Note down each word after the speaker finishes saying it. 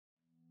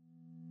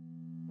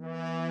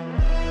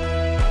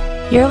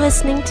You're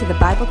listening to the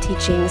Bible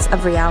teachings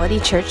of Reality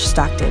Church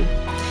Stockton.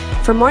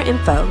 For more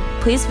info,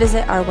 please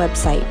visit our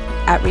website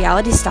at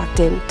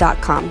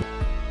realitystockton.com.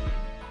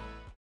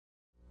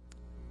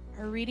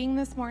 Our reading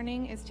this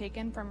morning is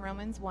taken from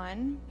Romans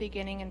 1,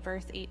 beginning in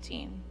verse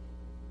 18.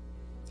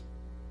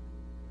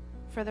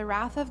 For the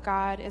wrath of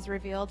God is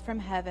revealed from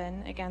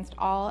heaven against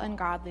all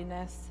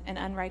ungodliness and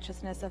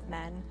unrighteousness of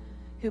men,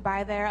 who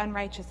by their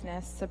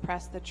unrighteousness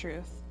suppress the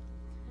truth.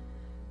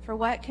 For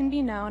what can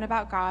be known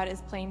about God is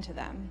plain to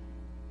them,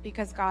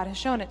 because God has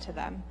shown it to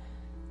them.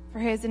 For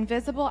his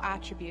invisible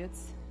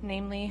attributes,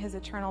 namely his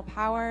eternal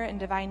power and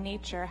divine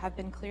nature, have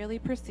been clearly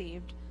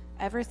perceived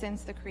ever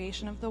since the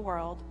creation of the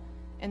world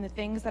and the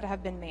things that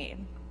have been made.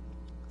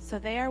 So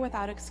they are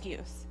without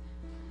excuse.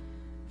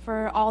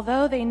 For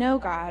although they know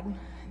God,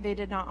 they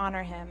did not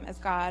honor him as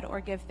God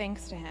or give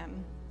thanks to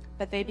him,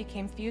 but they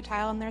became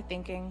futile in their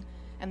thinking,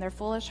 and their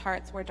foolish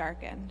hearts were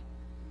darkened.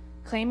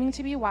 Claiming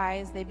to be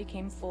wise, they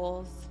became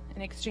fools,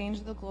 and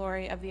exchanged the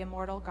glory of the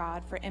immortal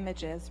God for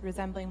images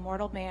resembling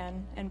mortal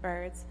man and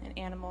birds and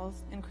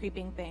animals and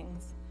creeping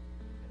things.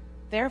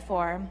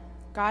 Therefore,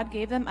 God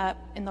gave them up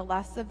in the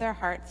lusts of their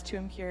hearts to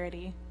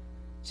impurity,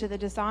 to the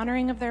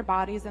dishonoring of their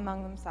bodies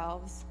among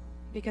themselves,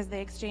 because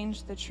they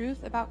exchanged the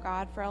truth about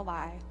God for a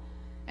lie,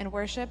 and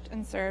worshipped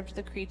and served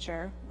the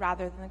creature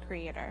rather than the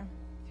Creator,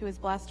 who is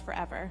blessed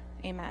forever.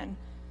 Amen.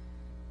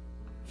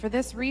 For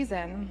this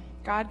reason,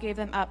 God gave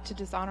them up to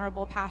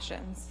dishonorable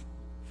passions.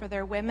 For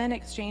their women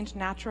exchanged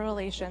natural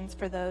relations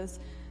for those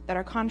that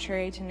are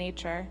contrary to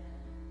nature,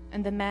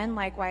 and the men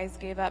likewise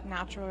gave up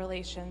natural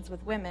relations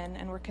with women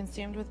and were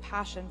consumed with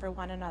passion for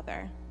one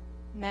another,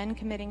 men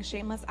committing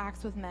shameless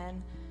acts with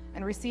men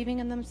and receiving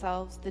in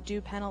themselves the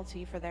due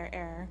penalty for their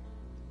error.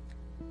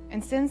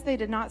 And since they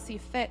did not see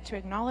fit to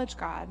acknowledge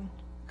God,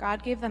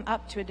 God gave them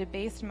up to a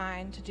debased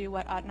mind to do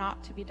what ought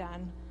not to be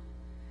done.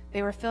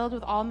 They were filled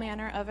with all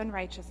manner of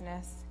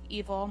unrighteousness,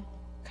 evil,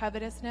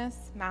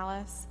 covetousness,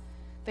 malice.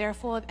 They are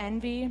full of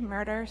envy,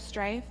 murder,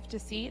 strife,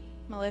 deceit,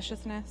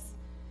 maliciousness.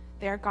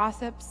 They are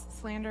gossips,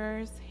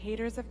 slanderers,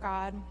 haters of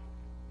God,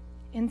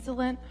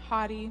 insolent,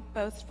 haughty,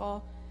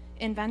 boastful,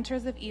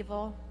 inventors of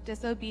evil,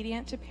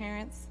 disobedient to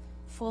parents,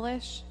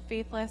 foolish,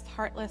 faithless,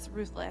 heartless,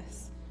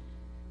 ruthless.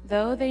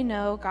 Though they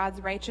know God's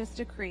righteous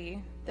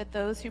decree that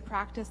those who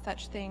practice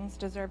such things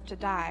deserve to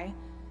die,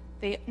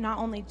 they not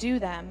only do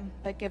them,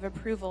 but give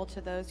approval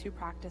to those who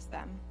practice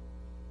them.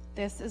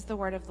 This is the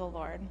word of the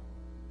Lord.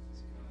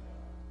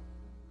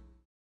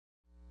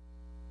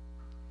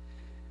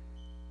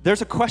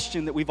 There's a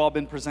question that we've all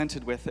been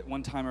presented with at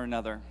one time or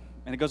another,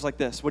 and it goes like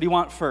this: what do you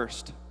want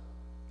first,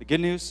 the good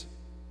news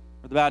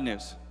or the bad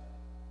news?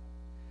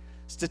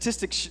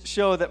 Statistics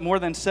show that more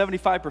than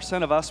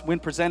 75% of us, when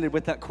presented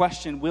with that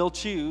question, will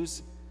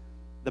choose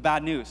the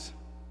bad news.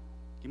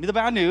 Give me the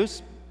bad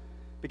news,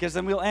 because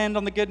then we'll end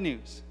on the good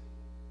news.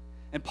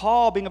 And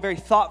Paul, being a very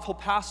thoughtful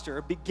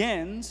pastor,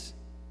 begins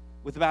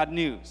with the bad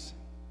news.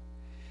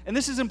 And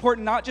this is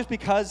important not just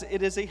because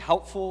it is a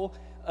helpful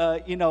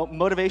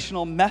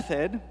motivational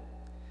method,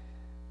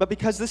 but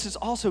because this is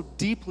also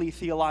deeply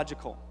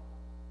theological.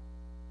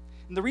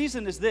 And the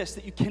reason is this: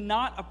 that you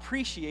cannot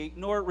appreciate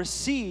nor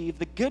receive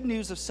the good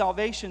news of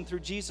salvation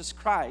through Jesus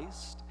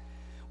Christ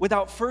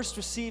without first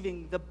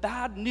receiving the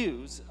bad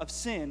news of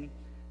sin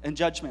and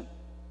judgment.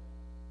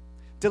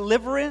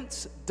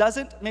 Deliverance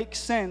doesn't make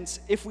sense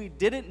if we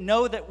didn't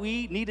know that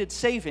we needed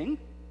saving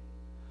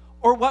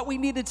or what we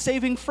needed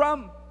saving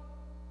from.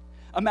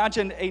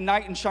 Imagine a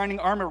knight in shining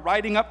armor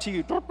riding up to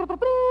you.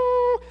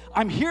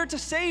 I'm here to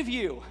save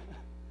you.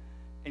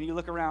 And you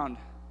look around.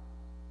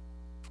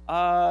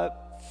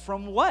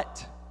 From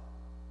what?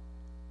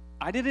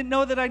 I didn't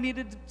know that I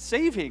needed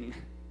saving.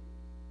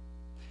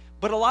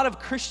 But a lot of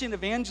Christian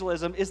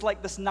evangelism is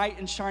like this knight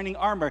in shining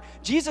armor.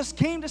 Jesus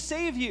came to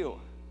save you.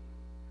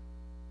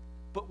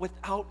 But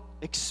without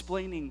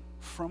explaining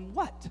from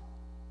what?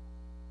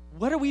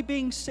 What are we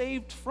being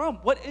saved from?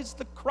 What is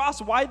the cross?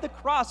 Why the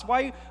cross?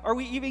 Why are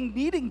we even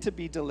needing to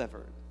be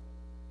delivered?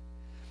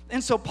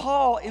 And so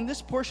Paul, in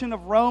this portion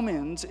of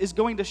Romans, is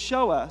going to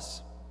show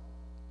us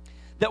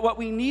that what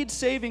we need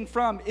saving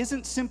from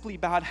isn't simply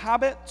bad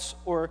habits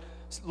or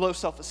low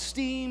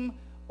self-esteem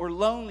or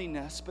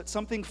loneliness, but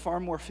something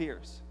far more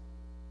fierce.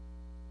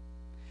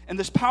 And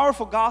this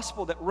powerful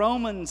gospel that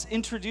Romans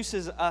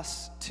introduces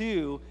us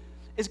to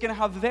is going to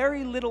have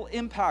very little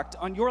impact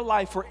on your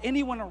life or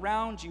anyone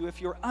around you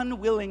if you're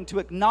unwilling to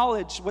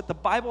acknowledge what the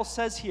Bible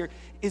says here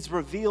is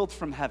revealed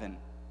from heaven.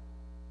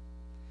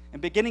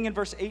 And beginning in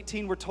verse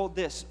 18, we're told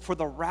this: for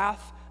the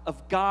wrath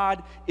of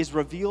God is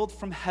revealed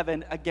from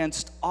heaven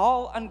against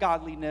all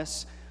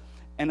ungodliness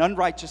and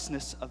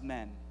unrighteousness of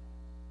men.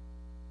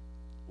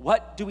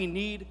 What do we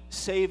need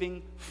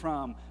saving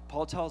from?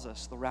 Paul tells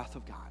us the wrath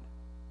of God.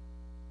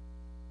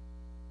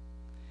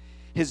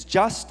 His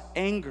just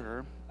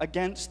anger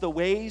against the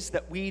ways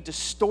that we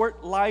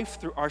distort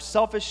life through our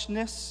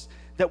selfishness,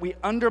 that we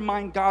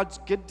undermine God's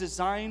good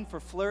design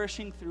for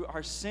flourishing through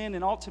our sin,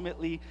 and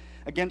ultimately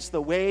against the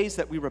ways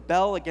that we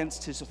rebel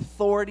against his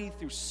authority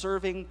through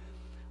serving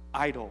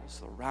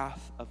idols, the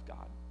wrath of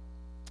God.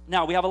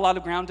 Now, we have a lot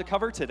of ground to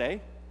cover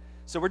today,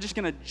 so we're just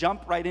going to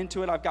jump right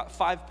into it. I've got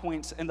 5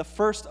 points, and the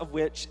first of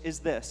which is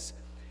this: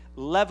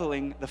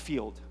 leveling the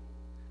field.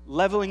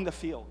 Leveling the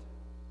field.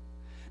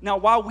 Now,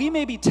 while we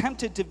may be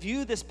tempted to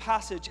view this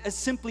passage as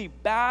simply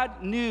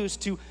bad news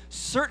to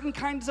certain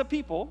kinds of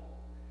people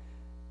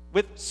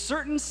with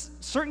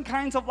certain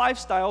kinds of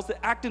lifestyles that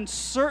act in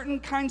certain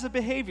kinds of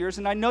behaviors,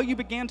 and I know you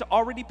began to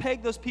already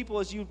peg those people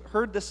as you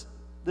heard this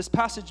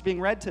passage being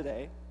read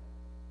today.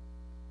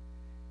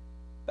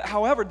 But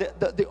however,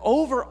 the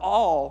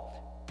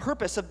overall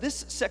purpose of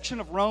this section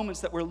of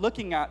Romans that we're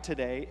looking at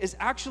today is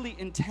actually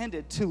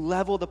intended to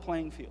level the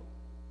playing field.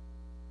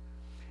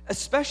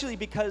 Especially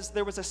because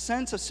there was a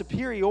sense of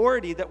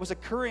superiority that was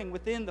occurring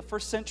within the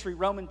first century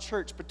Roman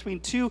church between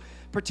two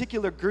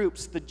particular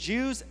groups, the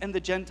Jews and the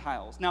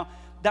Gentiles. Now,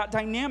 that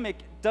dynamic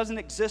doesn't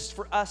exist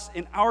for us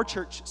in our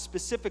church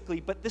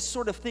specifically, but this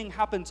sort of thing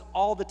happens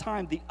all the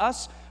time, the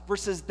us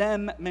versus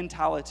them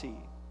mentality.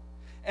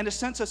 And a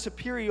sense of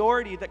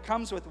superiority that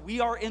comes with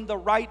we are in the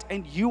right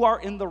and you are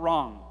in the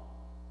wrong.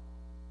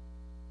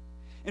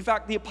 In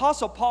fact, the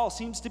Apostle Paul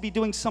seems to be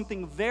doing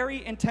something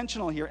very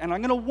intentional here, and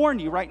I'm going to warn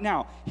you right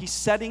now, he's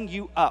setting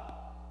you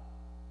up.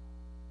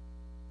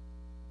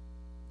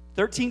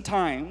 13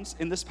 times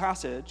in this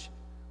passage,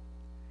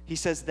 he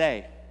says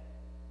they.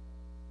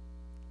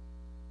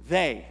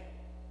 They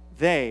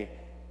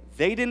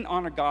didn't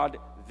honor God,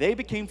 they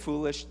became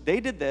foolish,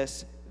 they did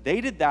this,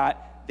 they did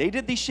that, they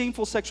did these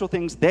shameful sexual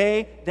things,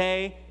 they.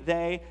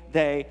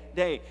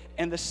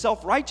 And the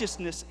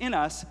self-righteousness in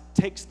us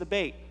takes the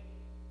bait.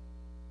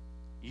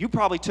 You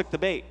probably took the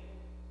bait.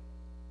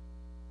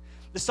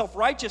 The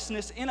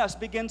self-righteousness in us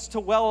begins to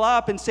well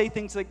up and say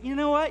things like, you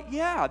know what?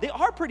 Yeah, they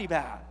are pretty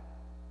bad.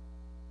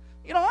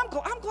 You know,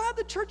 I'm glad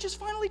the church is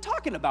finally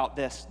talking about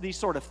these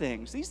sort of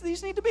things.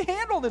 These need to be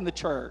handled in the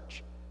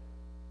church.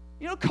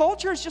 You know,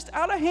 culture is just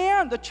out of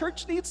hand. The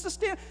church needs to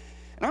stand.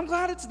 And I'm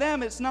glad it's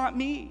them, it's not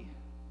me.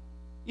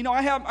 You know,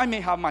 I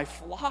may have my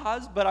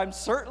flaws, but I'm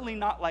certainly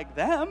not like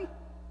them.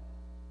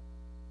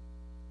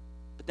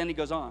 But then he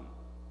goes on.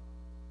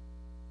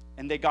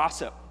 And they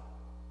gossip.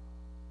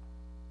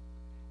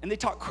 And they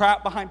talk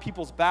crap behind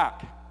people's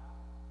back.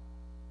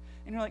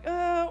 And you're like,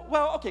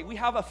 well, okay, we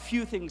have a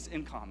few things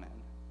in common.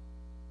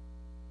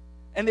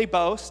 And they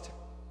boast.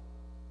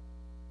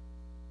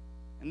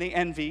 And they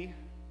envy.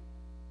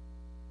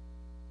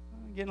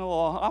 I'm getting a little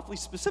awfully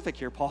specific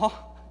here,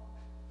 Paul.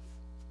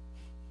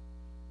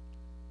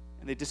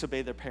 And they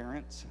disobey their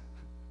parents.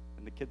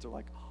 And the kids are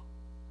like, oh.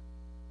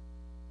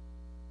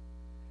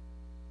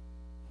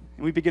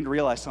 And we begin to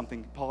realize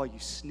something. Paul, you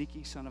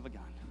sneaky son of a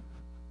gun.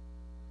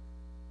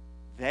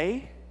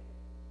 They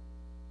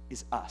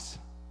is us.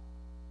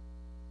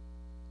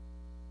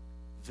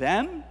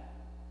 Them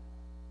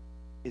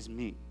is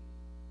me.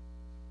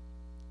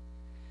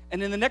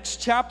 And in the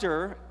next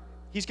chapter,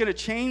 he's going to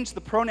change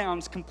the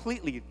pronouns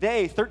completely.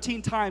 They,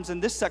 13 times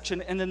in this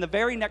section, and in the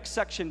very next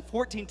section,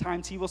 14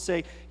 times, he will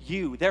say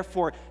you.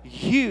 Therefore,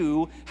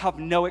 you have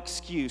no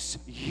excuse.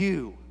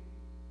 You.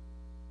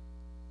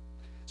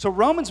 So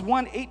Romans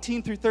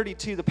 1:18 through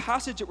 32, the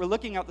passage that we're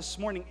looking at this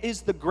morning,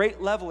 is the great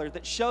leveler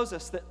that shows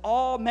us that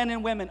all men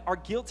and women are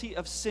guilty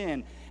of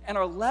sin and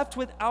are left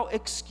without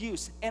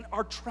excuse and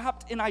are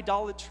trapped in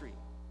idolatry.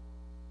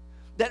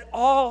 That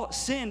all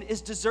sin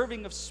is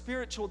deserving of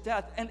spiritual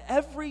death, and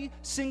every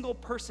single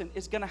person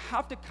is going to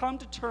have to come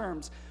to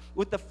terms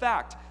with the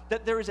fact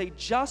that there is a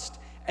just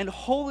and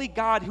holy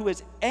God who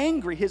is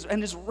angry, and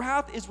his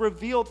wrath is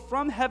revealed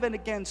from heaven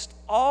against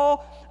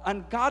all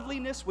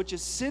ungodliness, which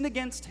is sin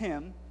against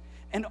him,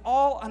 and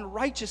all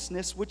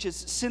unrighteousness, which is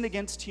sin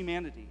against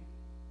humanity.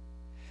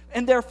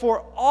 And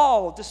therefore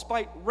all,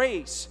 despite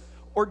race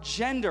or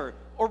gender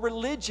or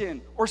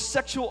religion or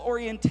sexual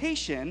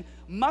orientation,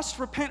 must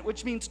repent,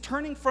 which means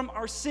turning from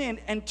our sin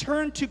and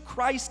turn to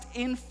Christ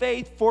in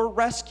faith for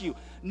rescue.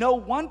 No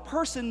one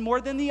person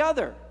more than the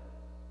other.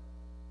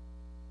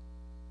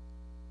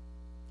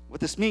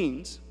 What this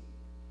means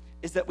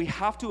is that we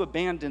have to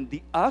abandon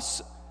the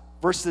us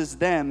versus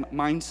them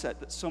mindset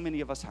that so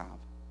many of us have.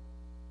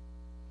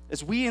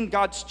 As we in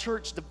God's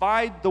church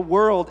divide the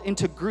world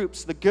into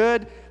groups, the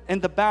good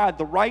and the bad,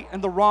 the right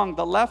and the wrong,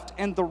 the left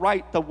and the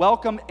right, the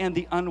welcome and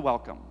the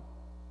unwelcome.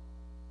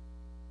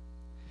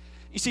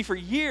 You see, for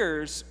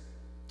years,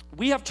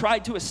 we have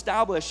tried to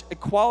establish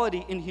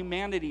equality in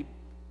humanity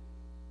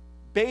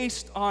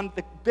based on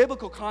the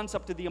biblical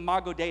concept of the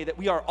Imago Dei, that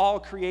we are all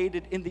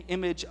created in the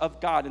image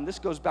of God. And this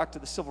goes back to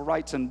the civil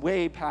rights and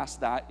way past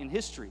that in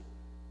history.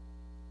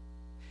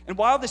 And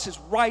while this is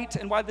right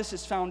and while this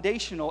is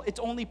foundational,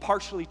 it's only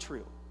partially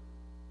true.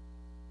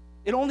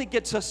 It only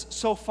gets us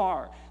so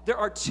far. There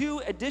are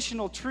two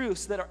additional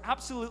truths that are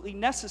absolutely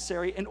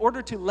necessary in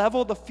order to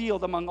level the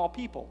field among all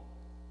people.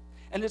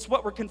 And it's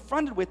what we're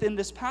confronted with in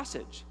this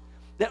passage,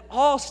 that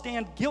all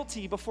stand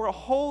guilty before a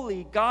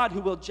holy God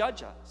who will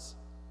judge us.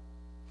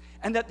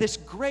 and that this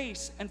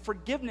grace and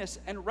forgiveness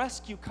and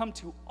rescue come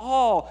to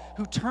all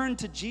who turn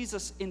to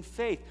Jesus in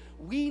faith.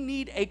 We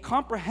need a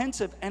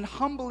comprehensive and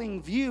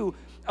humbling view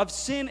of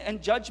sin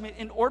and judgment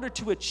in order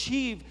to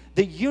achieve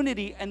the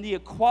unity and the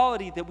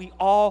equality that we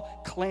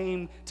all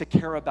claim to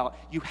care about.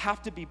 You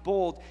have to be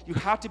bold. You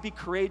have to be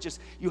courageous.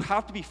 You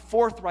have to be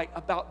forthright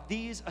about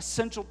these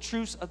essential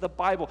truths of the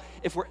Bible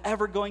if we're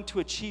ever going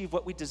to achieve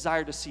what we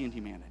desire to see in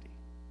humanity.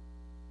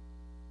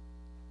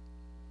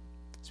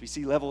 So we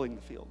see leveling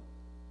the field.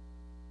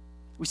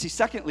 We see,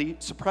 secondly,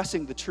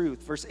 suppressing the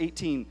truth. Verse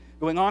 18,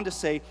 going on to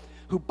say,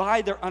 who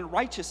by their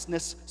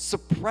unrighteousness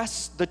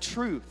suppress the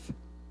truth.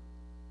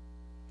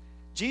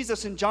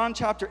 Jesus in John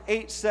chapter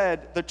 8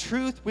 said, the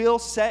truth will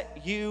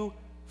set you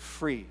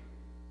free.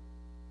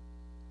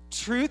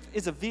 Truth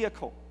is a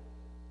vehicle.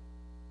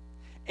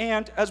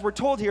 And as we're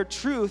told here,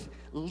 truth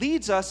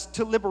leads us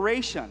to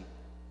liberation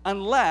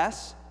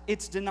unless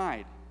it's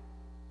denied.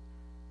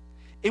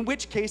 In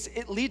which case,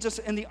 it leads us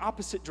in the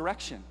opposite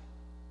direction.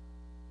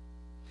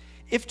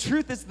 If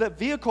truth is the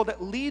vehicle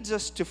that leads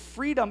us to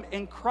freedom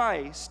in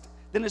Christ,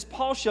 then as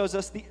Paul shows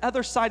us, the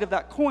other side of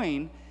that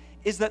coin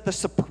is that the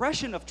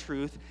suppression of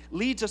truth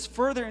leads us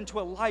further into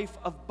a life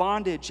of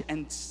bondage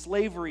and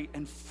slavery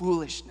and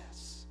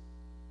foolishness.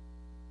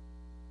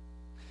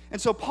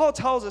 And so Paul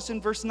tells us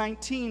in verse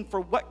 19,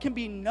 for what can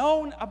be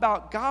known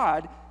about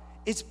God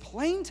is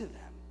plain to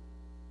them,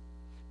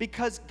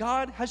 because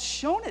God has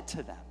shown it to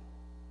them.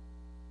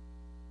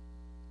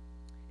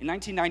 In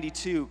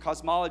 1992,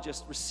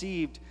 cosmologists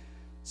received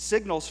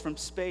signals from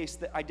space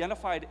that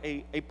identified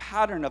a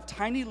pattern of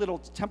tiny little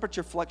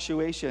temperature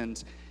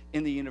fluctuations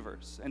in the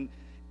universe. And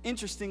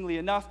interestingly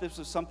enough, this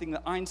was something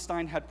that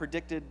Einstein had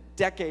predicted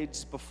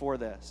decades before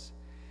this.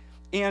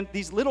 And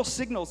these little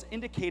signals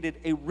indicated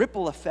a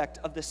ripple effect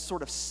of this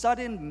sort of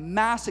sudden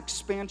mass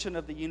expansion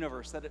of the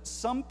universe, that at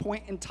some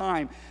point in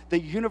time, the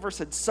universe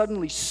had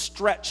suddenly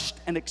stretched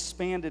and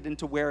expanded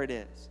into where it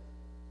is.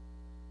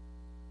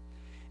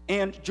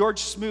 And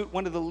George Smoot,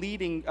 one of the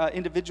leading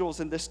individuals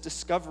in this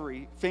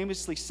discovery,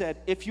 famously said,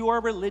 if you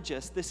are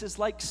religious, this is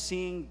like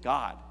seeing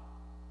God.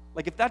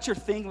 Like, if that's your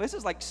thing, this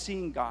is like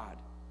seeing God.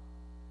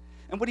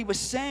 And what he was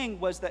saying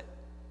was that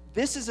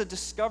this is a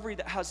discovery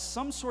that has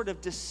some sort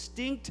of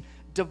distinct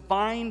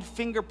divine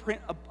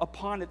fingerprint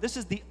upon it. This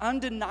is the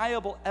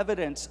undeniable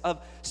evidence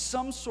of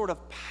some sort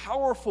of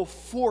powerful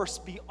force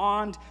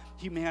beyond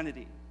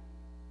humanity.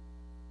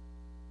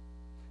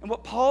 And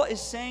what Paul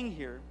is saying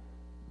here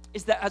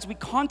is that as we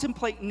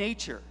contemplate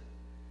nature,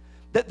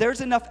 that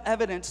there's enough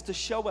evidence to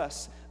show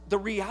us the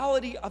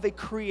reality of a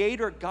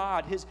creator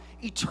God, his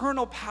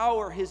eternal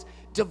power, his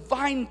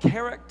divine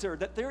character,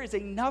 that there is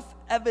enough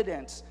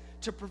evidence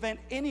to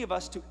prevent any of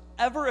us to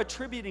ever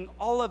attributing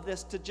all of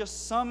this to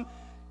just some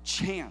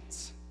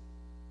chance,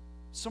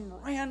 some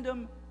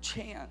random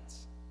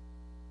chance.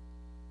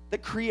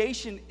 That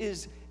creation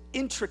is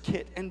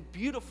intricate and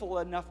beautiful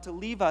enough to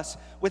leave us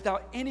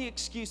without any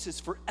excuses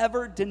for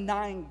ever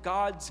denying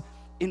God's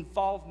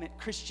involvement.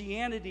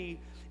 Christianity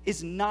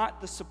is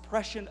not the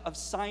suppression of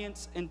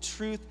science and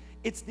truth,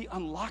 it's the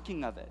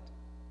unlocking of it.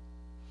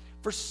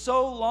 For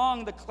so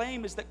long, the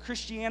claim is that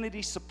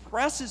Christianity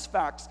suppresses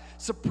facts,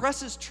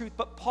 suppresses truth,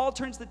 but Paul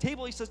turns the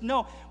table. He says,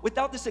 no,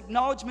 without this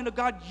acknowledgement of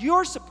God,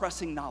 you're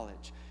suppressing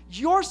knowledge.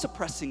 You're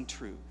suppressing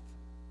truth.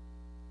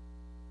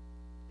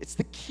 It's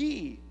the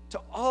key to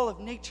all of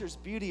nature's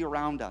beauty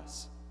around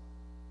us.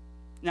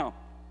 Now,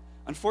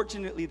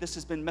 unfortunately, this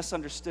has been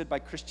misunderstood by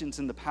Christians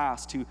in the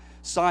past who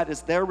saw it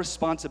as their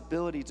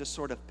responsibility to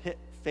sort of pit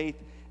faith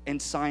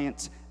and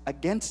science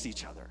against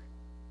each other,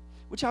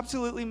 which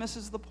absolutely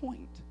misses the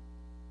point.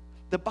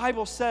 The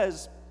Bible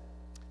says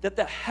that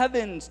the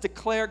heavens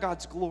declare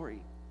God's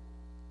glory,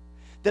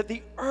 that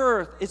the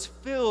earth is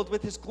filled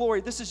with his glory.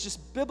 This is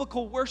just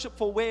biblical,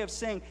 worshipful way of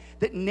saying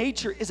that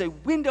nature is a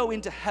window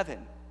into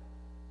heaven.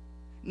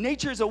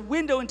 Nature is a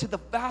window into the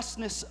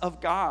vastness of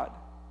God.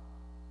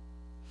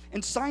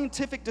 And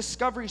scientific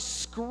discovery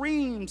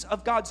screams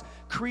of God's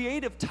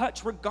creative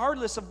touch,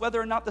 regardless of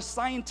whether or not the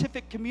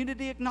scientific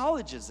community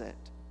acknowledges it.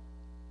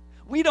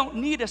 We don't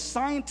need a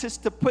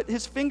scientist to put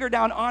his finger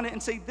down on it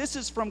and say, this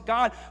is from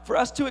God, for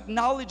us to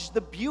acknowledge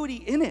the beauty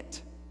in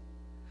it.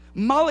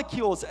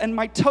 Molecules and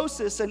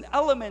mitosis and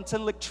elements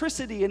and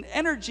electricity and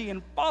energy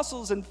and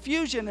fossils and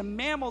fusion and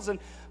mammals and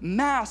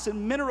mass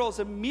and minerals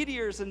and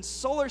meteors and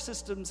solar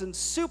systems and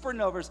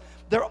supernovas,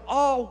 they're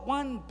all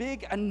one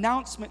big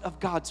announcement of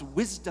God's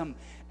wisdom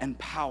and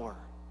power.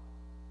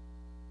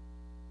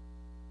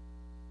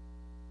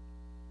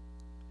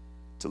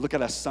 To look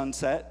at a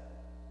sunset,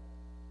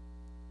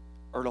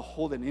 or to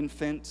hold an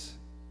infant,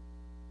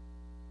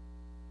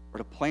 or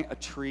to plant a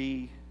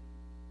tree,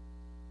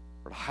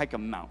 or to hike a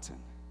mountain.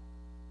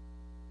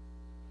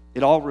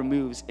 It all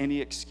removes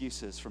any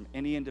excuses from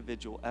any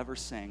individual ever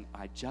saying,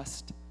 I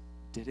just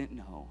didn't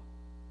know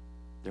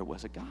there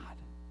was a God.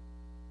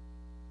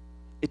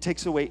 It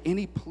takes away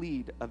any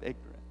plead of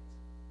ignorance.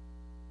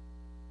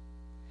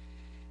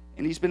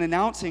 And he's been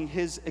announcing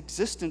his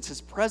existence,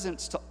 his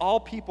presence to all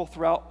people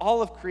throughout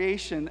all of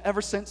creation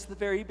ever since the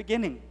very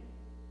beginning.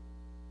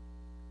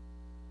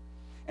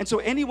 And so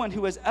anyone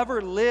who has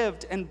ever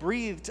lived and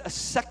breathed a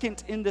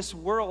second in this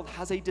world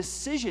has a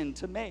decision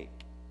to make.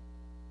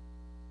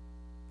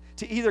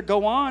 To either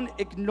go on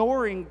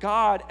ignoring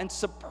God and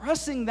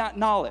suppressing that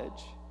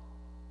knowledge,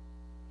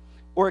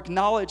 or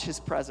acknowledge his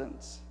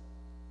presence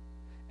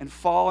and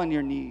fall on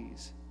your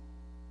knees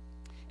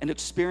and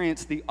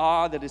experience the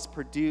awe that is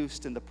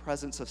produced in the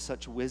presence of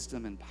such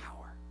wisdom and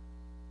power.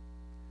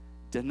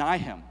 Deny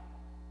him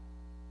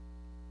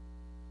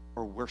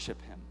or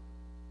worship him.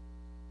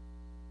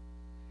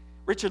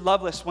 Richard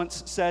Lovelace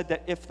once said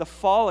that if the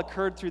fall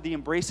occurred through the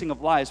embracing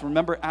of lies,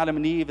 remember Adam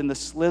and Eve and the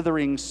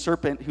slithering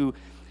serpent who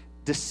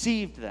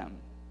deceived them.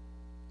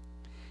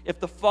 If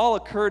the fall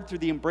occurred through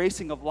the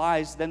embracing of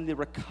lies, then the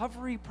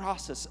recovery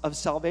process of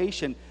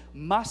salvation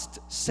must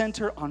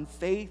center on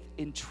faith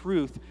in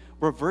truth,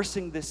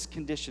 reversing this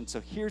condition.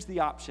 So here's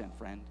the option,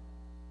 friend.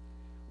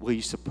 Will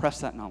you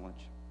suppress that knowledge?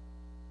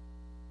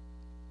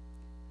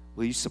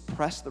 Will you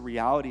suppress the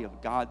reality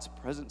of God's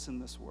presence in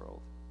this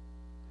world?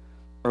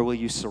 Or will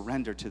you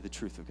surrender to the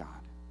truth of God?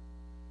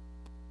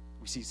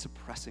 We see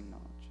suppressing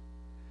knowledge.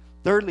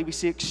 Thirdly, we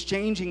see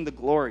exchanging the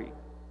glory.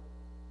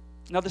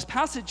 Now, this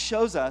passage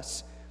shows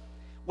us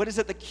what is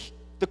at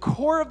the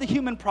core of the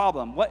human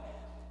problem, what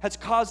has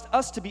caused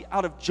us to be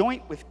out of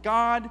joint with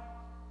God,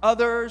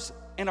 others,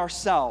 and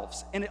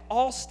ourselves. And it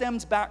all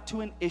stems back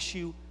to an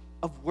issue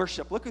of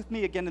worship. Look with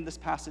me again in this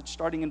passage,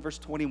 starting in verse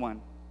 21.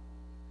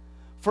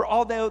 For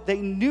although they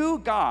knew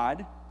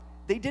God,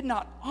 they did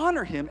not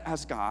honor him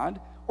as God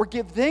or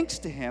give thanks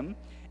to him,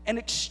 and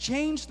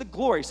exchanged the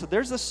glory. So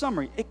there's the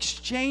summary.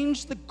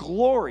 Exchanged the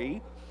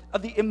glory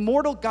of the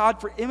immortal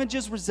God for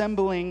images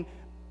resembling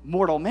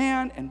mortal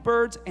man and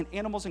birds and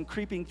animals and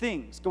creeping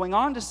things. Going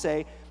on to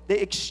say, they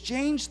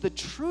exchanged the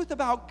truth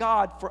about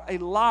God for a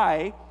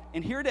lie,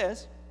 and here it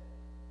is,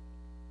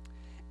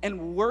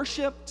 and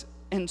worshiped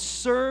and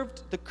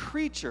served the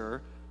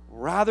creature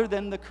rather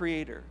than the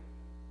Creator.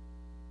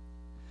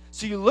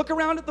 So you look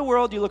around at the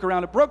world, you look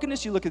around at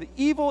brokenness, you look at the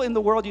evil in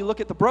the world, you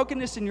look at the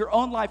brokenness in your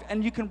own life,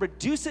 and you can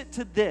reduce it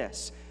to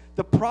this.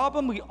 The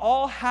problem we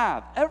all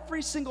have,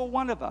 every single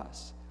one of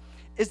us,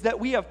 is that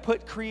we have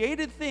put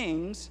created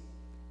things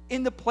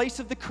in the place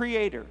of the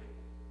Creator.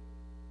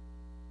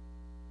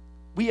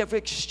 We have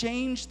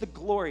exchanged the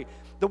glory.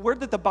 The word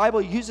that the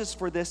Bible uses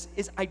for this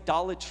is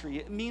idolatry.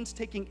 It means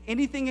taking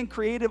anything in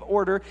creative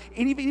order,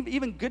 and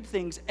even good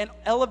things, and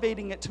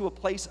elevating it to a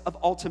place of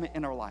ultimate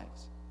in our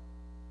lives.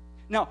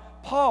 Now,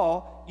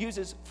 Paul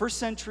uses first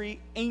century,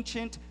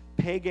 ancient,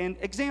 pagan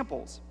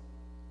examples.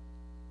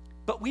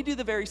 But we do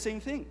the very same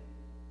thing.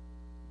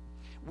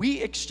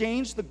 We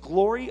exchange the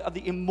glory of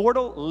the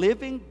immortal,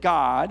 living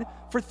God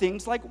for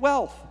things like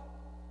wealth.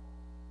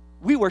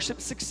 We worship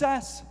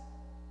success.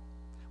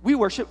 We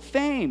worship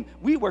fame.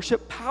 We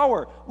worship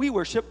power. We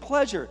worship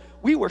pleasure.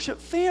 We worship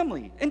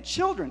family and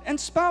children and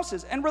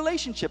spouses and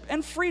relationship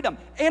and freedom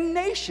and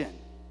nation.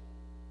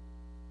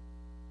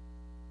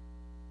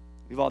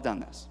 We've all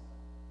done this.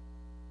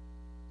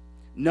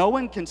 No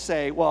one can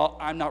say, well,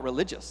 I'm not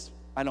religious.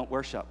 I don't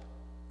worship.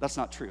 That's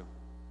not true.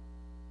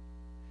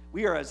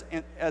 We are,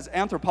 as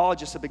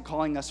anthropologists have been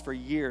calling us for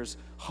years,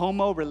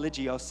 homo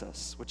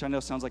religiosus, which I know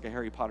sounds like a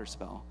Harry Potter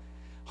spell.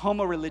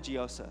 Homo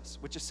religiosus,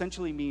 which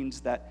essentially means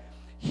that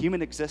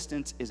human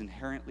existence is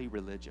inherently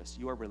religious.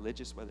 You are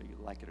religious whether you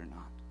like it or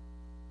not.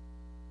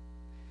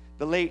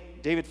 The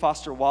late David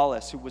Foster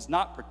Wallace, who was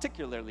not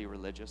particularly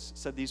religious,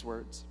 said these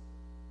words.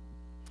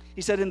 He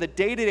said, in the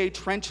day-to-day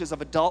trenches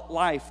of adult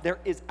life, there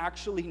is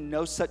actually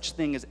no such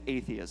thing as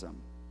atheism.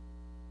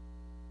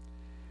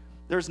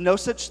 There's no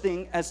such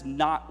thing as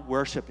not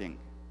worshiping.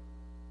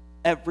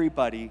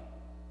 Everybody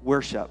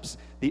worships.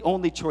 The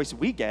only choice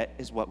we get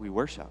is what we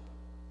worship.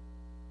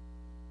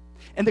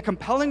 And the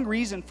compelling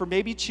reason for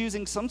maybe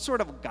choosing some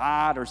sort of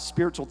God or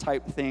spiritual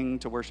type thing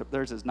to worship,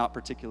 theirs is not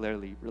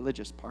particularly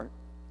religious part,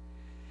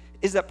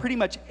 is that pretty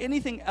much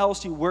anything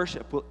else you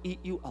worship will eat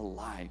you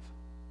alive.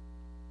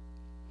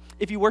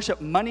 If you worship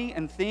money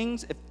and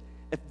things,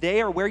 if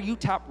they are where you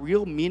tap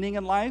real meaning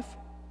in life,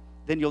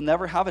 then you'll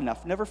never have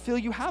enough, never feel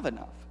you have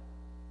enough.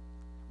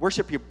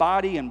 Worship your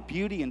body and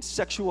beauty and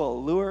sexual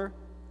allure,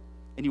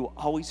 and you will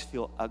always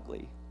feel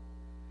ugly.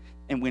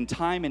 And when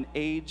time and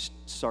age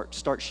start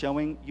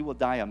showing, you will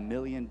die a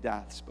million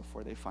deaths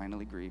before they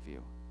finally grieve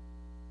you.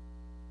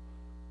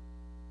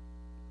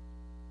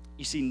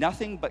 You see,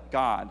 nothing but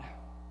God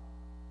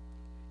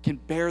can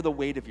bear the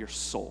weight of your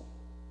soul.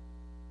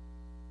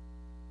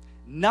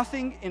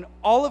 Nothing in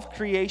all of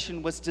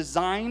creation was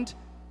designed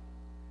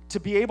to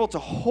be able to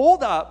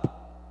hold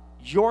up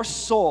your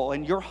soul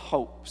and your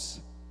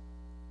hopes.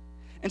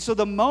 And so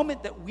the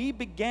moment that we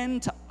begin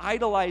to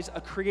idolize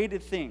a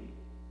created thing,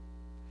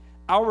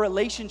 our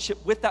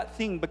relationship with that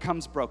thing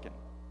becomes broken.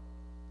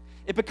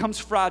 It becomes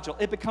fragile.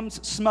 It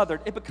becomes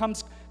smothered. It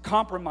becomes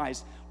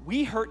compromised.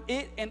 We hurt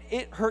it, and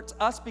it hurts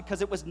us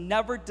because it was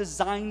never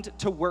designed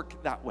to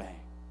work that way.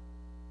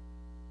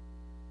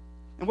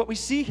 And what we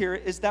see here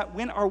is that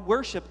when our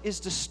worship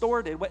is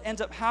distorted, what ends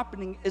up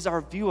happening is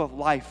our view of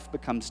life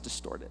becomes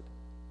distorted.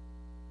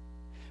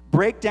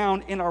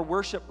 Breakdown in our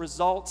worship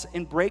results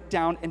in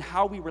breakdown in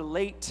how we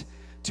relate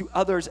to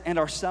others and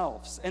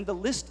ourselves. And the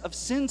list of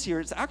sins here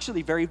is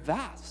actually very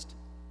vast.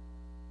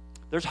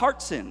 There's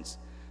heart sins,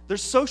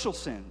 there's social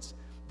sins,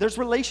 there's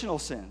relational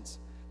sins,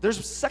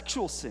 there's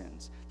sexual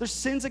sins, there's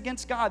sins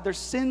against God, there's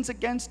sins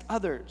against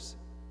others.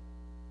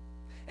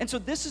 And so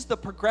this is the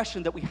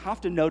progression that we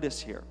have to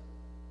notice here.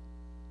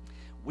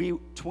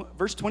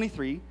 Verse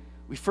 23,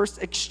 we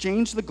first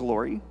exchange the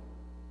glory.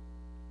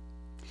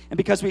 And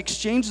because we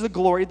exchange the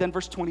glory, then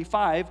verse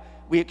 25,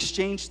 we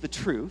exchange the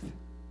truth.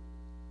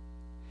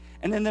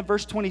 And then in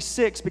verse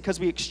 26, because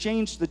we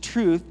exchange the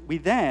truth, we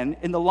then,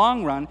 in the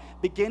long run,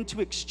 begin to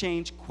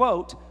exchange,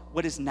 quote,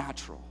 what is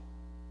natural.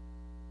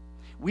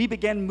 We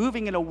begin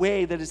moving in a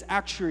way that is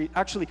actually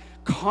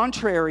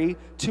contrary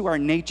to our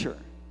nature.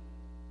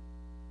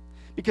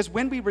 Because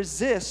when we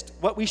resist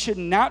what we should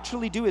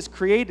naturally do as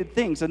created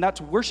things, and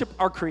that's worship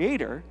our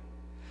Creator,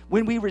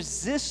 when we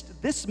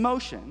resist this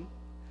motion,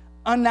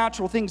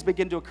 unnatural things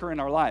begin to occur in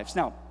our lives.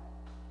 Now,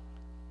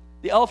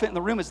 the elephant in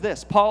the room is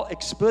this. Paul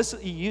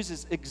explicitly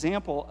uses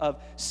example of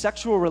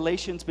sexual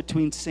relations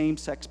between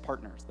same-sex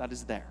partners. That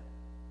is there.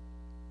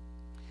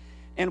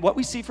 And what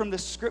we see from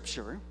this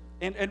scripture,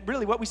 and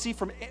really what we see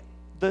from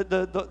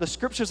the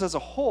scriptures as a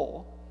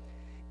whole,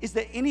 is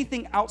that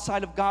anything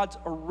outside of God's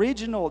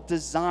original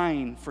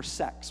design for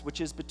sex, which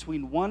is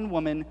between one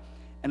woman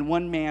and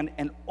one man,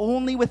 and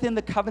only within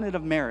the covenant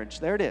of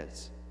marriage, there it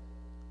is.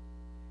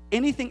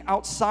 Anything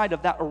outside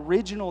of that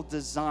original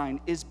design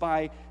is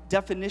by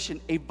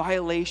definition a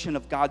violation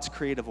of God's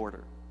creative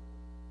order.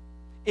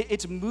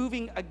 It's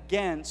moving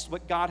against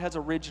what God has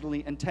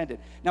originally intended.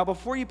 Now,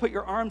 before you put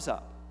your arms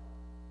up,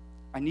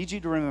 I need you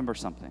to remember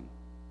something.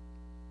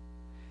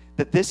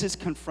 That this is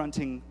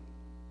confronting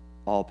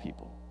all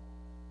people.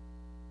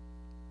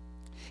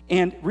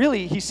 And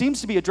really, he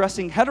seems to be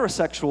addressing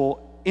heterosexual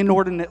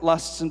inordinate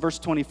lusts in verse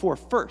 24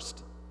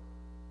 first,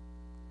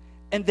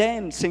 and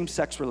then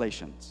same-sex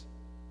relations.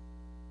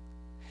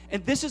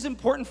 And this is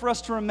important for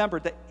us to remember,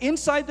 that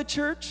inside the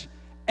church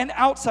and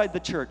outside the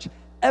church,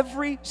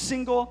 every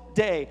single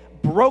day,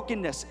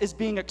 brokenness is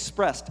being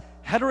expressed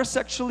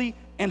heterosexually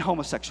and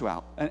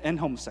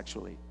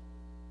homosexually.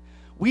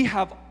 We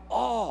have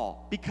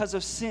all, because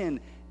of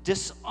sin,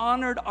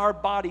 dishonored our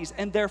bodies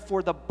and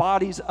therefore the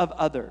bodies of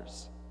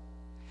others.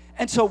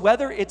 And so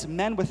whether it's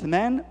men with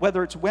men,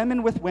 whether it's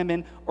women with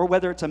women, or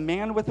whether it's a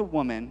man with a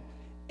woman,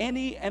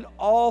 any and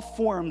all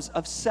forms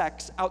of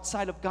sex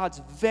outside of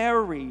God's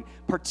very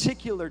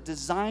particular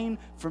design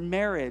for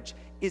marriage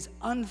is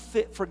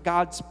unfit for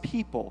God's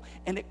people,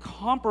 and it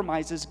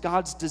compromises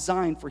God's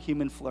design for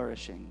human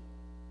flourishing.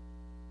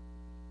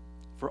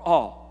 For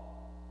all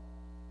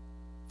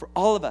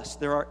of us,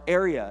 there are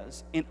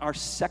areas in our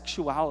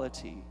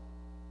sexuality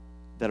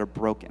that are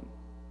broken,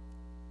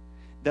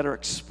 that are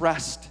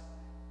expressed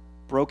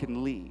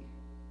brokenly,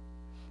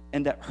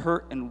 and that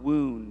hurt and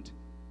wound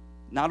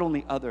not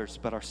only others,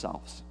 but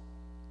ourselves.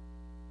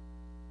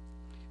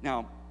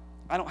 Now,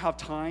 I don't have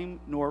time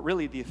nor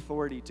really the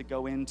authority to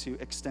go into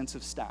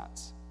extensive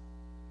stats.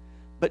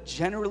 But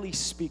generally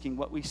speaking,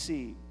 what we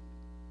see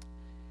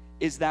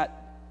is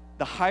that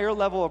the higher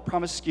level of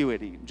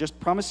promiscuity, just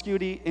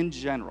promiscuity in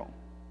general,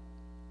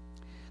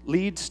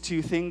 leads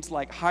to things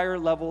like higher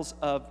levels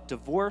of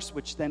divorce,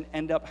 which then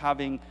end up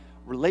having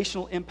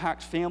relational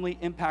impact, family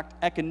impact,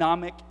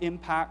 economic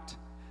impact.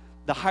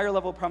 The higher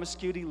level of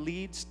promiscuity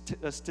leads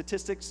to,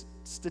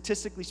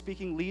 statistically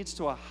speaking, leads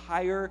to a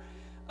higher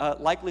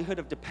likelihood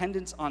of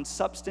dependence on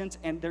substance,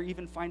 and they're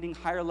even finding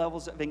higher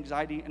levels of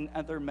anxiety and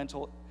other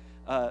mental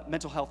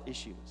health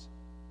issues.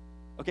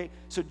 Okay,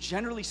 so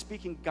generally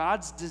speaking,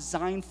 God's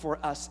design for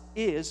us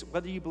is,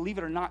 whether you believe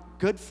it or not,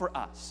 good for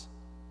us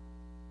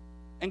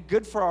and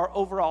good for our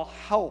overall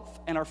health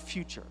and our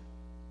future.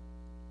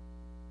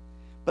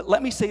 But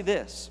let me say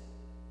this.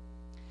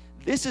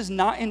 This is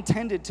not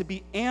intended to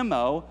be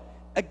ammo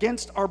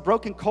against our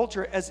broken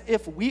culture, as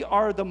if we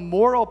are the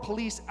moral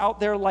police out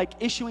there like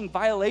issuing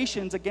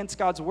violations against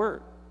God's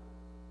word.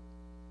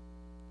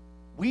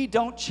 We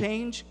don't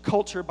change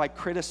culture by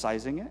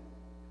criticizing it.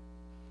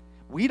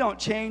 We don't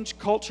change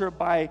culture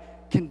by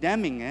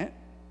condemning it.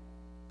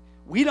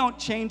 We don't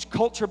change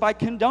culture by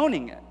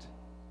condoning it.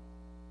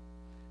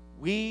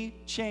 We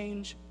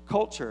change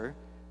culture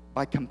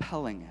by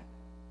compelling it,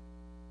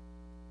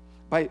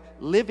 by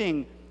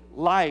living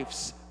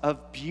lives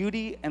of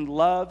beauty and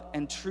love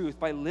and truth,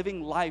 by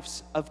living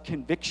lives of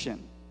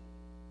conviction.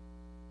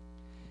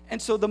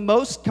 And so the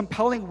most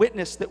compelling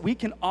witness that we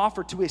can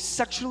offer to a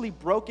sexually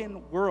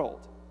broken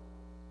world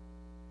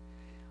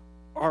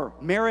are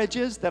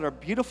marriages that are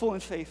beautiful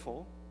and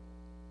faithful,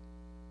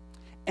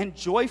 and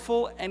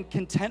joyful and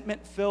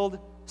contentment-filled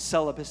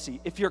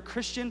celibacy. If you're a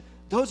Christian,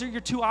 those are your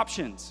two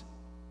options.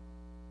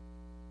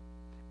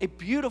 A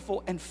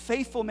beautiful and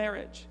faithful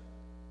marriage,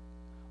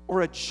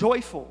 or a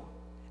joyful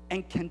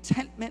and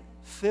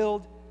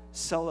contentment-filled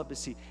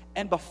celibacy.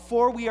 And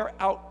before we are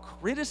out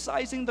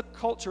criticizing the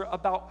culture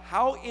about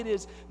how it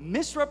is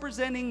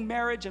misrepresenting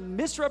marriage and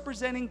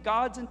misrepresenting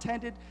God's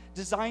intended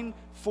design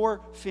for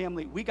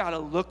family, we got to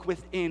look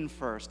within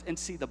first and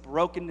see the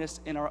brokenness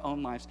in our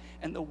own lives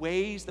and the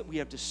ways that we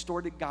have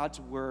distorted God's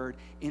word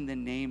in the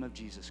name of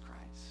Jesus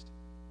Christ.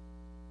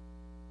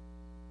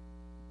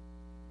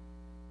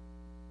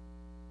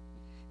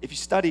 If you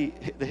study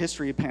the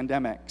history of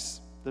pandemics,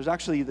 there's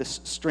actually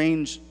this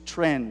strange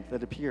trend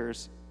that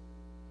appears.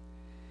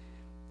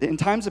 In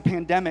times of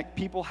pandemic,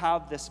 people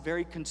have this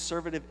very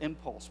conservative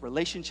impulse.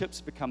 Relationships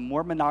become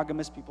more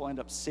monogamous. People end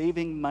up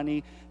saving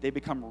money. They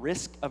become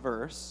risk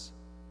averse.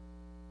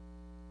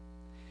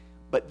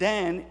 But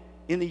then,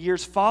 in the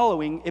years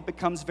following, it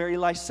becomes very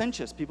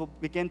licentious. People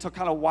begin to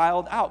kind of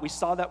wild out. We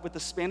saw that with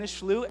the Spanish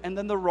flu and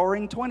then the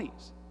Roaring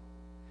 20s.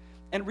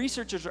 And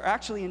researchers are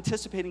actually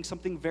anticipating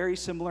something very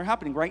similar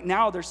happening. Right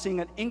now, they're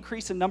seeing an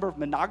increase in number of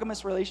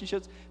monogamous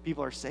relationships.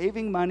 People are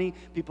saving money.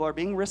 People are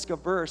being risk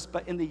averse.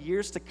 But in the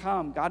years to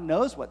come, God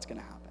knows what's going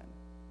to happen.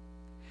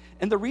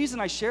 And the reason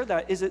I share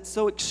that is it's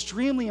so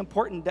extremely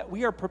important that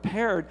we are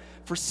prepared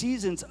for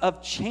seasons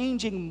of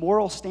changing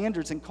moral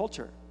standards and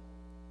culture.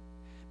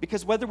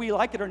 Because whether we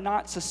like it or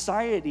not,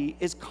 society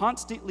is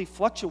constantly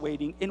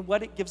fluctuating in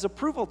what it gives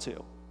approval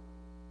to.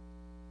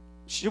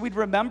 Should we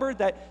remember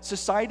that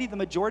society, the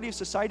majority of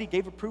society,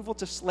 gave approval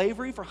to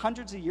slavery for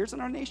hundreds of years in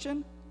our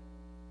nation?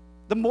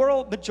 The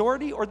moral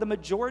majority or the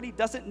majority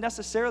doesn't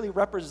necessarily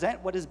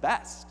represent what is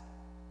best.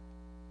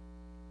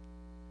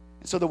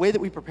 And so the way that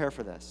we prepare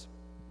for this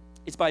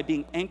is by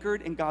being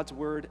anchored in God's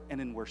word and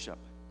in worship.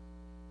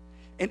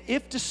 And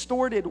if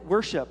distorted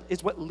worship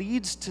is what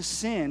leads to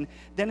sin,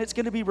 then it's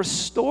going to be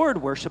restored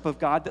worship of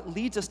God that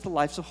leads us to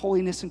lives of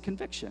holiness and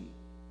conviction.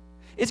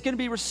 It's going to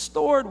be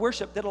restored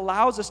worship that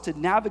allows us to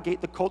navigate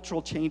the cultural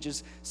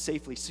changes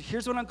safely. So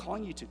here's what I'm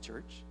calling you to,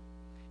 church.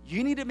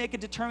 You need to make a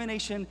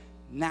determination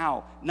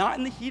now, not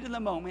in the heat of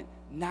the moment,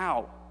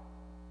 now.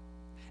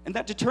 And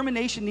that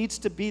determination needs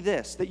to be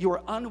this, that you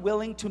are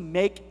unwilling to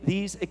make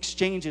these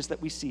exchanges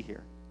that we see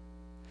here.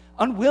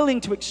 Unwilling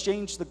to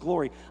exchange the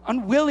glory,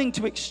 unwilling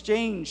to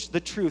exchange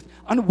the truth,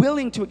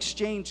 unwilling to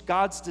exchange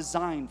God's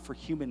design for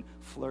human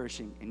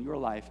flourishing in your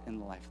life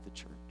and the life of the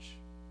church.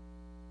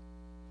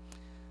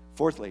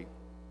 Fourthly,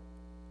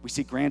 we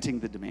see granting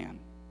the demand.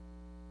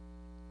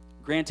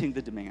 Granting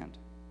the demand.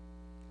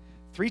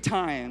 3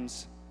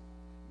 times,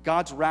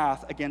 God's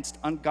wrath against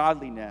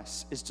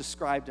ungodliness is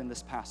described in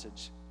this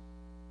passage.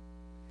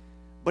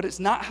 But it's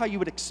not how you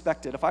would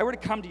expect it. If I were to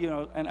come to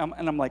you and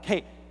I'm like,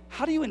 hey,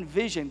 how do you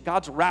envision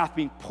God's wrath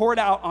being poured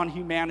out on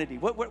humanity?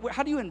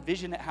 How do you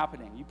envision it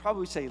happening? You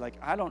probably say, like,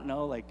 I don't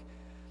know, like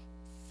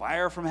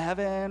fire from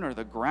heaven or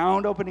the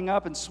ground opening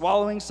up and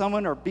swallowing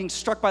someone or being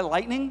struck by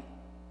lightning.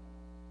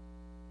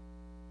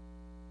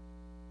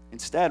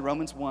 Instead,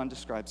 Romans 1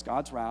 describes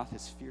God's wrath,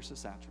 his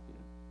fiercest attribute,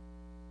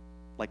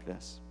 like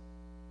this.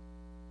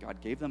 God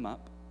gave them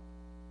up.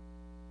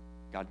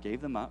 God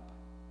gave them up.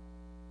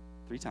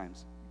 3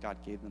 times, God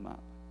gave them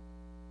up.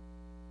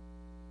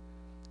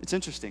 It's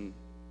interesting.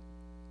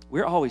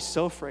 We're always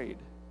so afraid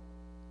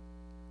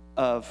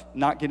of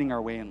not getting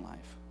our way in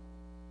life.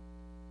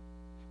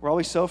 We're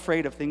always so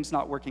afraid of things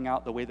not working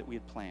out the way that we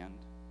had planned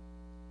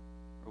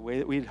or the way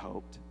that we had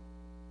hoped.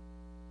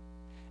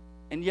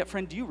 And yet,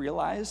 friend, do you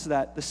realize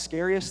that the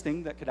scariest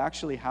thing that could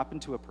actually happen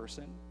to a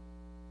person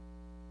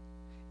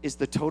is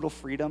the total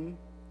freedom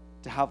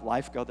to have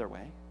life go their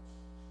way?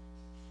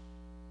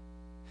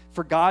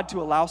 For God to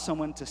allow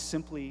someone to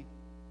simply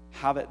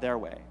have it their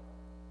way,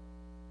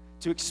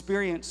 to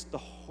experience the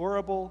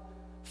horrible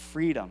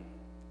freedom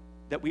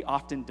that we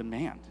often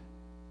demand.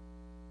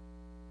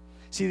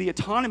 See, the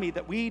autonomy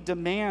that we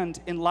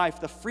demand in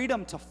life, the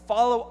freedom to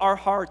follow our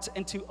hearts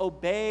and to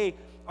obey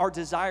our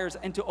desires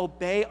and to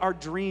obey our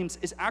dreams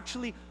is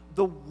actually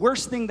the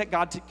worst thing that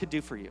God could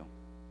do for you.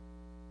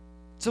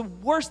 It's the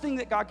worst thing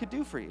that God could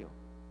do for you.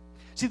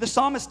 See, the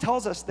psalmist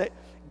tells us that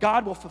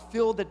God will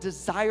fulfill the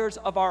desires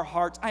of our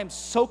hearts. I am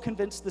so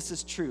convinced this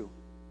is true.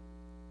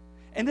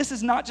 And this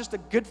is not just a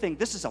good thing,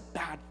 this is a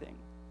bad thing.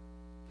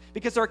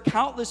 Because there are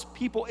countless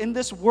people in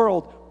this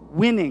world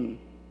winning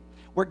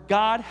where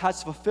God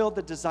has fulfilled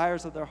the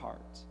desires of their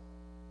hearts.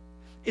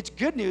 It's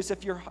good news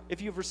if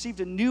you've received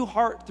a new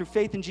heart through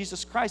faith in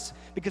Jesus Christ,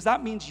 because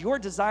that means your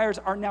desires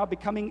are now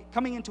coming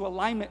into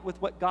alignment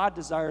with what God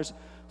desires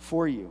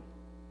for you.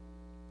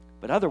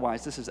 But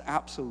otherwise, this is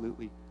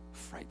absolutely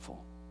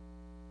frightful.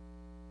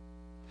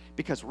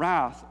 Because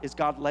wrath is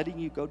God letting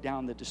you go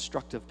down the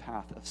destructive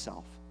path of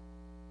self.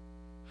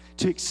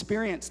 To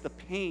experience the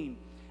pain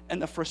and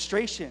the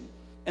frustration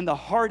and the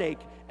heartache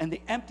and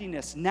the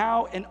emptiness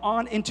now and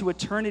on into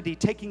eternity,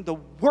 taking the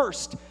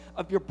worst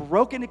of your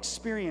broken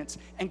experience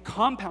and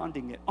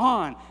compounding it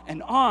on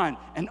and on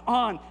and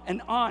on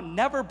and on,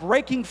 never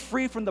breaking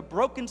free from the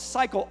broken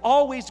cycle,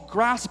 always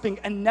grasping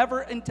and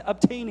never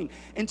obtaining,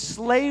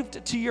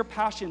 enslaved to your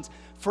passions,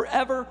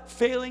 forever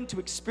failing to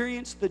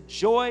experience the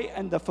joy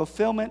and the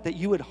fulfillment that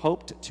you had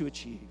hoped to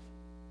achieve.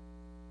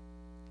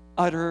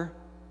 Utter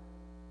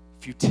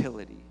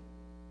futility.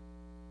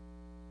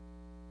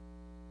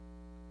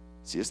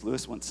 C.S.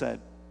 Lewis once said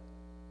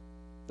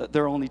that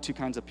there are only two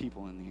kinds of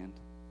people in the end.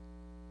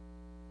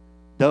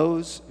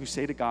 Those who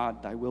say to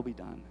God, thy will be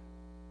done.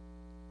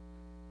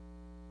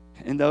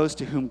 And those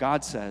to whom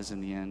God says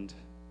in the end,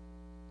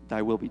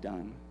 thy will be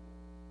done.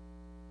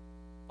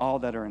 All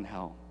that are in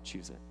hell,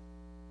 choose it.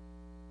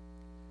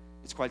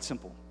 It's quite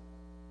simple.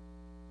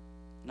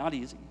 Not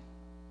easy,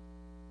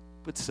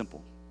 but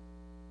simple.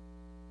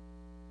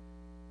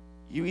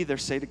 You either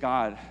say to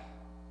God,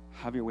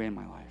 have your way in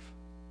my life.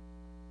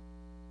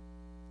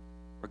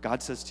 Or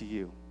God says to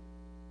you,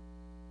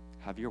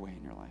 have your way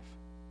in your life.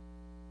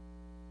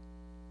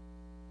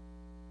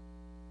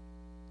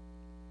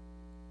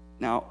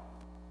 Now,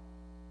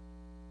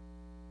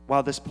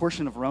 while this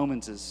portion of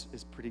Romans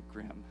is pretty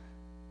grim,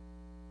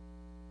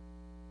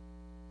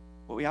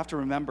 what we have to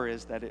remember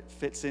is that it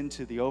fits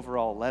into the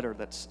overall letter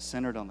that's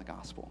centered on the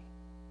gospel.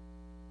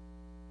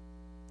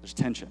 There's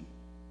tension.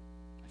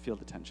 I feel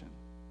the tension.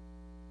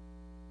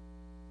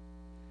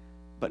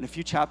 But in a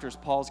few chapters,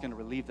 Paul's going to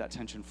relieve that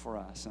tension for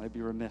us, and I'd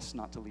be remiss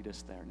not to lead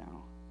us there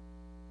now.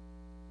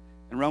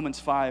 In Romans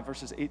 5,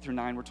 verses 8 through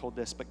 9, we're told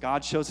this, but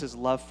God shows his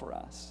love for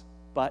us,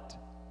 but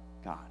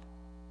God.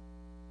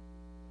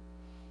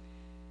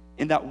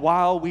 In that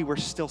while we were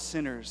still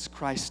sinners,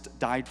 Christ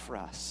died for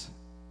us.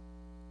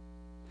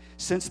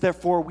 Since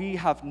therefore we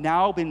have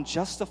now been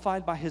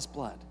justified by his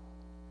blood,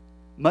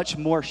 much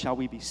more shall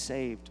we be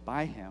saved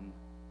by him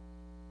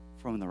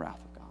from the wrath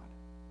of God.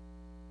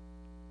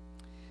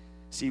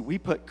 See, we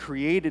put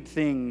created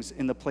things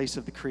in the place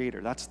of the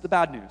Creator. That's the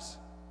bad news.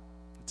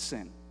 That's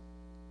sin.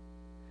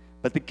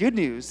 But the good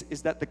news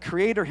is that the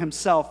Creator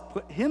himself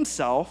put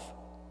himself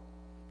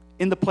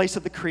in the place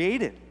of the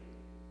created.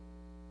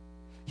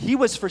 He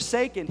was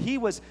forsaken. He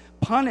was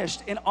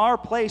punished in our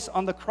place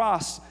on the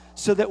cross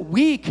so that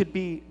we could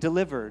be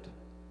delivered.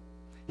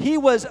 He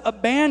was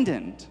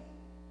abandoned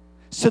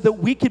so that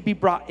we could be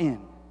brought in.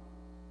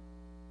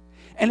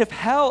 And if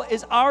hell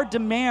is our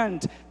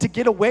demand to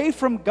get away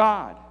from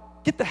God,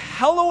 get the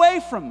hell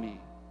away from me,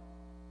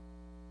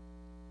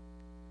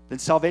 then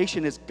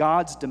salvation is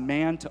God's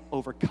demand to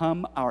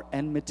overcome our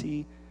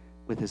enmity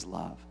with his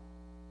love.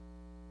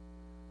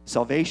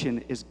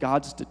 Salvation is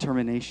God's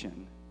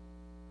determination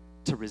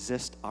to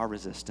resist our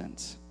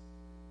resistance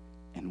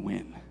and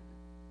win.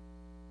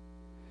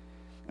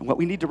 And what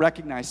we need to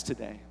recognize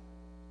today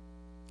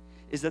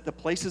is that the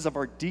places of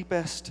our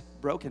deepest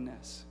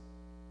brokenness,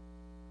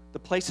 the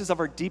places of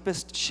our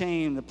deepest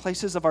shame, the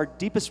places of our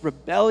deepest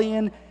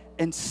rebellion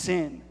and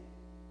sin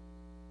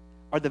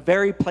are the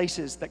very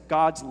places that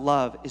God's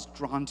love is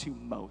drawn to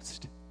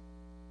most.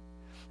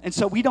 And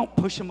so we don't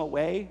push him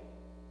away.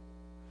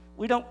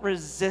 We don't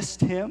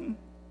resist him.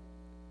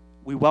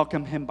 We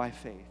welcome him by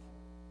faith,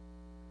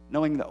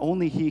 knowing that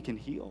only he can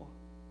heal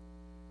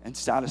and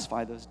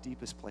satisfy those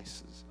deepest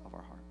places of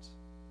our hearts.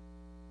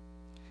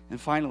 And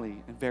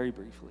finally, and very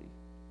briefly,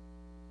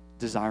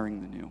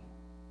 desiring the new.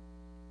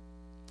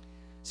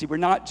 See, we're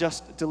not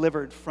just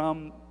delivered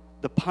from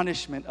the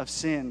punishment of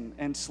sin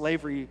and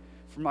slavery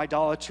from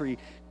idolatry.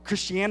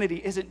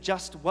 Christianity isn't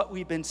just what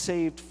we've been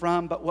saved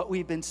from, but what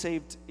we've been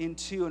saved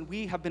into. And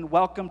we have been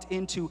welcomed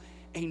into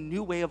a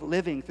new way of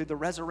living through the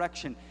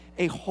resurrection,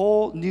 a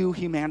whole new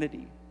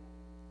humanity,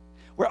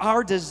 where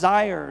our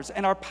desires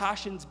and our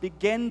passions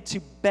begin to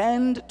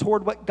bend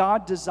toward what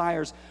God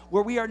desires,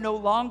 where we are no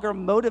longer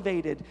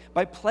motivated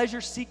by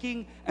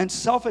pleasure-seeking and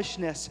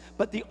selfishness,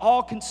 but the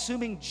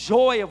all-consuming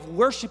joy of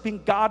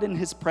worshiping God in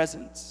his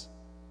presence.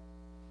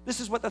 This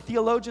is what the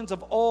theologians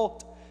of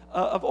old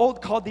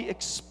called the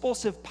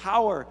expulsive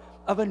power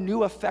of a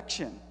new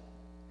affection,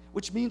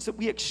 which means that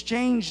we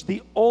exchange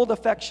the old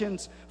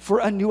affections for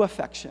a new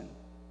affection,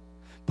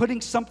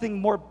 putting something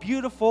more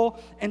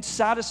beautiful and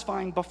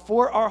satisfying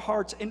before our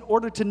hearts in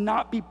order to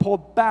not be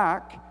pulled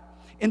back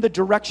in the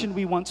direction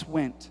we once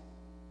went.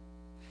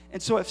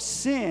 And so if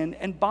sin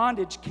and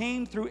bondage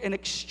came through an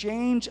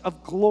exchange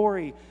of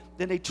glory,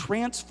 then a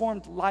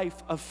transformed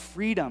life of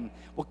freedom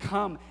will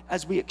come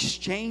as we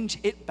exchange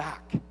it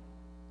back.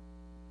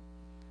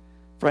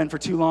 Friend, for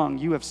too long,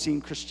 you have seen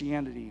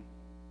Christianity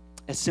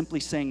as simply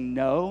saying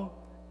no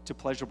to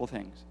pleasurable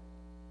things.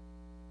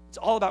 It's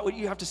all about what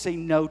you have to say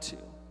no to.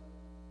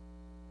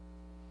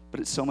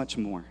 But it's so much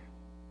more.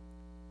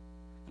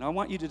 And I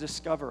want you to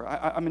discover,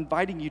 I'm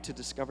inviting you to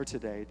discover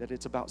today that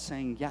it's about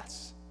saying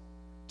yes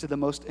to the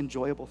most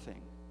enjoyable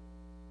thing.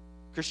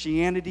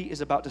 Christianity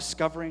is about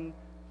discovering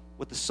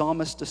what the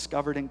psalmist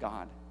discovered in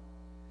God.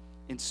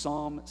 In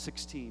Psalm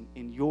 16,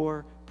 in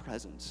your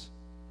presence,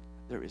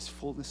 there is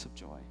fullness of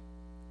joy,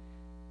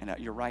 and at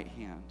your right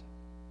hand,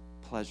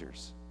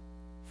 pleasures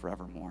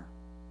forevermore.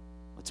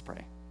 Let's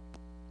pray.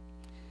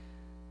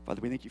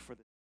 Father, we thank you for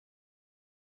this.